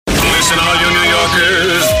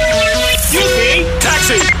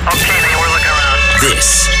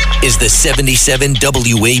This is the 77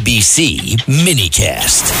 WABC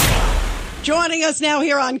minicast. Joining us now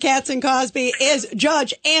here on Cats and Cosby is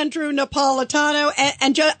Judge Andrew Napolitano.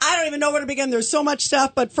 And Judge, I don't even know where to begin. There's so much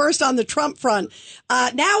stuff. But first on the Trump front,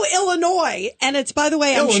 now Illinois. And it's, by the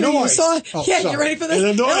way, I'm sure you saw. You ready for this?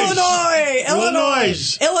 Illinois.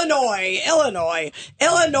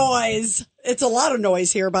 It's a lot of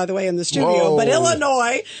noise here, by the way, in the studio. Whoa. But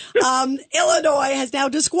Illinois has now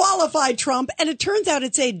disqualified Trump. And it turns out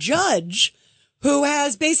it's a judge who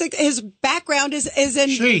has his background is in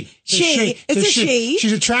she. It's a she.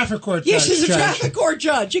 She's a traffic court judge. Yeah, she's a traffic court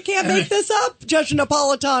judge. You can't make this up, Judge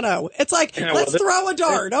Napolitano. It's like, let's throw a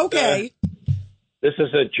dart. Okay. This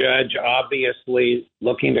is a judge obviously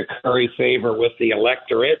looking to curry favor with the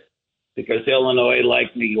electorate because Illinois,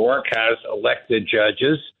 like New York, has elected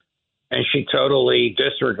judges. And she totally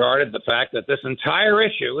disregarded the fact that this entire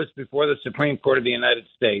issue is before the Supreme Court of the United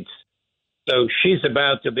States. So she's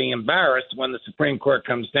about to be embarrassed when the Supreme Court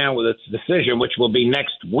comes down with its decision, which will be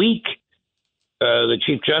next week. The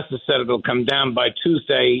Chief Justice said it'll come down by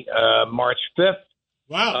Tuesday, March 5th.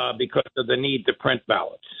 Wow. Because of the need to print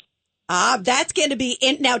ballots. That's going to be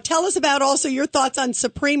in. Now, tell us about also your thoughts on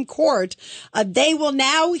Supreme Court. They will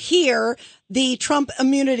now hear the Trump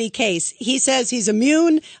immunity case. He says he's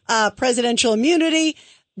immune, presidential immunity.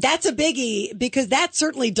 That's a biggie because that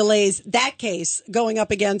certainly delays that case going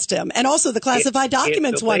up against him. And also the classified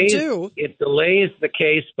documents one, too. It delays the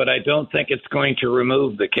case, but I don't think it's going to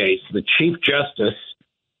remove the case. The Chief Justice,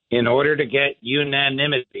 in order to get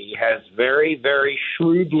unanimity, has very, very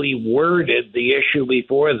shrewdly worded the issue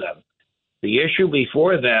before them. The issue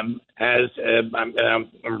before them, as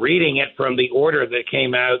I'm reading it from the order that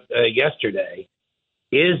came out yesterday,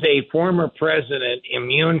 is a former president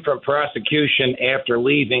immune from prosecution after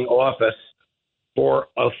leaving office for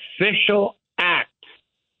official acts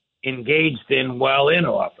engaged in while in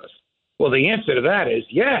office? Well, the answer to that is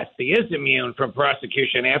yes, he is immune from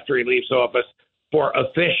prosecution after he leaves office for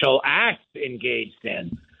official acts engaged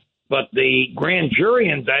in. But the grand jury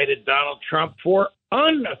indicted Donald Trump for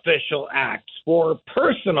unofficial acts, for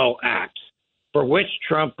personal acts, for which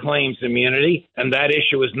Trump claims immunity, and that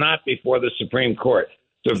issue is not before the Supreme Court.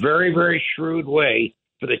 It's a very, very shrewd way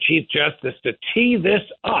for the Chief Justice to tee this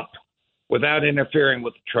up without interfering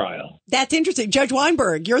with the trial. That's interesting. Judge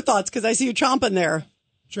Weinberg, your thoughts, because I see you chomping there.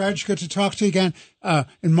 Judge, good to talk to you again.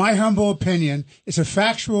 In my humble opinion, it's a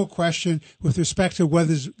factual question with respect to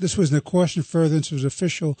whether this was in the course and furtherance of his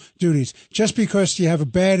official duties. Just because you have a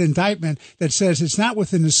bad indictment that says it's not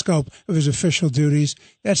within the scope of his official duties,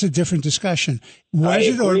 that's a different discussion. Was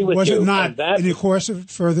it or was it not in the course of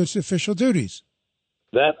furtherance of official duties?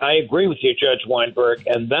 That I agree with you, Judge Weinberg,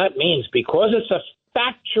 and that means because it's a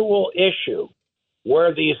factual issue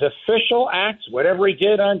where these official acts, whatever he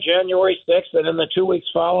did on January 6th and in the 2 weeks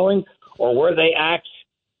following, or were they acts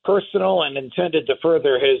personal and intended to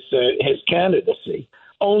further his candidacy,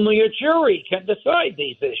 only a jury can decide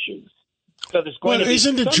these issues. So there's going to be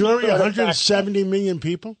isn't the jury 170 million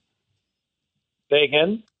people? Say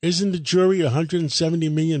again? Isn't the jury 170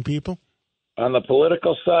 million people? On the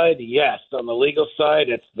political side, yes. On the legal side,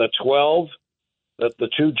 it's the 12 that the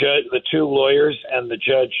two lawyers and the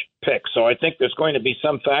judge pick. So I think there's going to be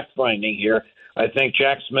some fact finding here. I think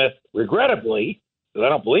Jack Smith, regrettably, because I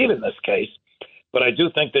don't believe in this case, but I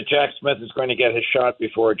do think that Jack Smith is going to get his shot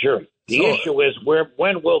before a jury. The issue is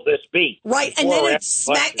when will this be? Right, and then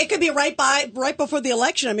it could be right before the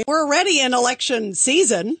election. I mean, we're already in election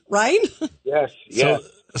season, right? Yes.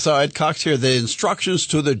 So Ed Cox here, the instructions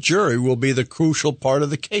to the jury will be the crucial part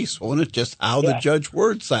of the case, won't it? Just how the judge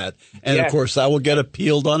words that. And, of course, that will get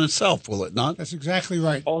appealed on itself, will it not? That's exactly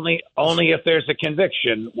right. Only if there's a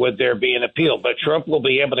conviction would there be an appeal. But Trump will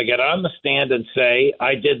be able to get on the stand and say,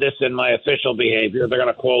 I did this in my official behavior. They're going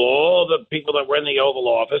to call all the people that were in the Oval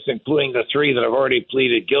Office, including the three that have already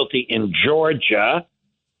pleaded guilty in Georgia,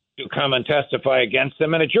 to come and testify against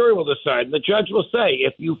them. And a jury will decide. And the judge will say,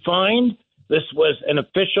 if you find this was an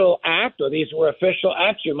official act or these were official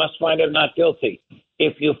acts, you must find him not guilty.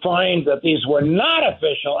 If you find that these were not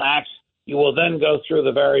official acts, you will then go through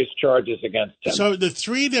the various charges against him. So the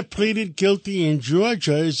three that pleaded guilty in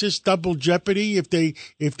Georgia, is this double jeopardy if they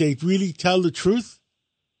really tell the truth?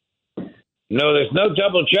 No, there's no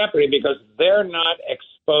double jeopardy because they're not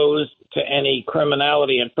exposed to any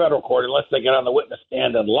criminality in federal court unless they get on the witness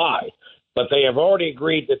stand and lie. But they have already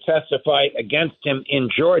agreed to testify against him in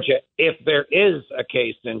Georgia if there is a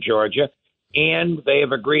case in Georgia, and they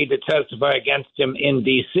have agreed to testify against him in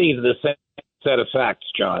D.C. to the same set of facts,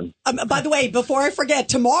 John. By the way, before I forget,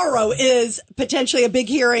 tomorrow is potentially a big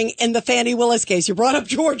hearing in the Fani Willis case. You brought up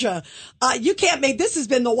Georgia. You can't make, this has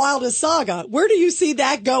been the wildest saga. Where do you see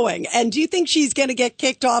that going? And do you think she's going to get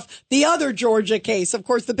kicked off the other Georgia case? Of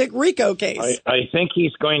course, the big RICO case. I think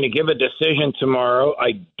he's going to give a decision tomorrow.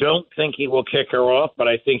 I don't think he will kick her off, but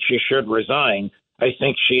I think she should resign. I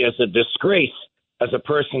think she is a disgrace as a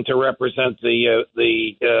person to represent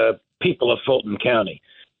the people of Fulton County.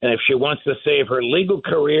 And if she wants to save her legal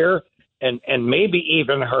career and maybe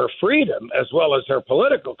even her freedom as well as her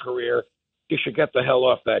political career, she should get the hell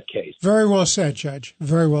off that case. Very well said, Judge.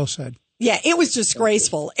 Very well said. Yeah, it was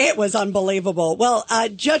disgraceful. It was unbelievable. Well,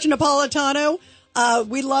 Judge Napolitano,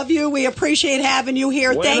 we love you. We appreciate having you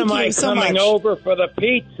here. Thank you so much. When am I coming over for the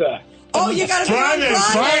pizza? Oh, you got to be on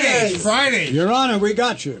Friday. Your Honor, we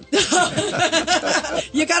got you.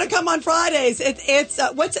 You got to come on Fridays. It's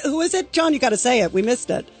who is it, John? You got to say it. We missed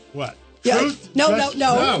it. What? Yeah. Truth? No.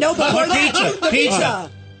 Before that, the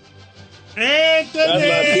pizza. Anthony!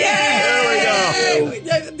 There we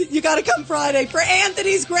go. You got to come Friday for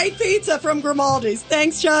Anthony's great pizza from Grimaldi's.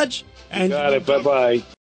 Thanks, Judge. Got it. Bye-bye.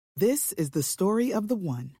 This is the story of the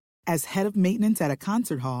one. As head of maintenance at a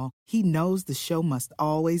concert hall, he knows the show must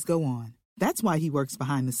always go on. That's why he works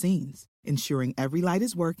behind the scenes, ensuring every light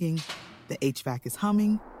is working, the HVAC is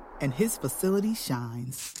humming, and his facility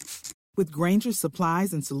shines. With Grainger's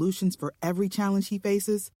supplies and solutions for every challenge he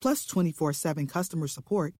faces, plus 24/7 customer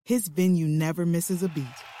support, his venue never misses a beat.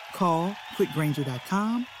 Call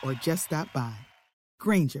quickgrainger.com or just stop by.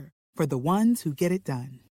 Grainger, for the ones who get it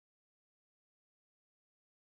done.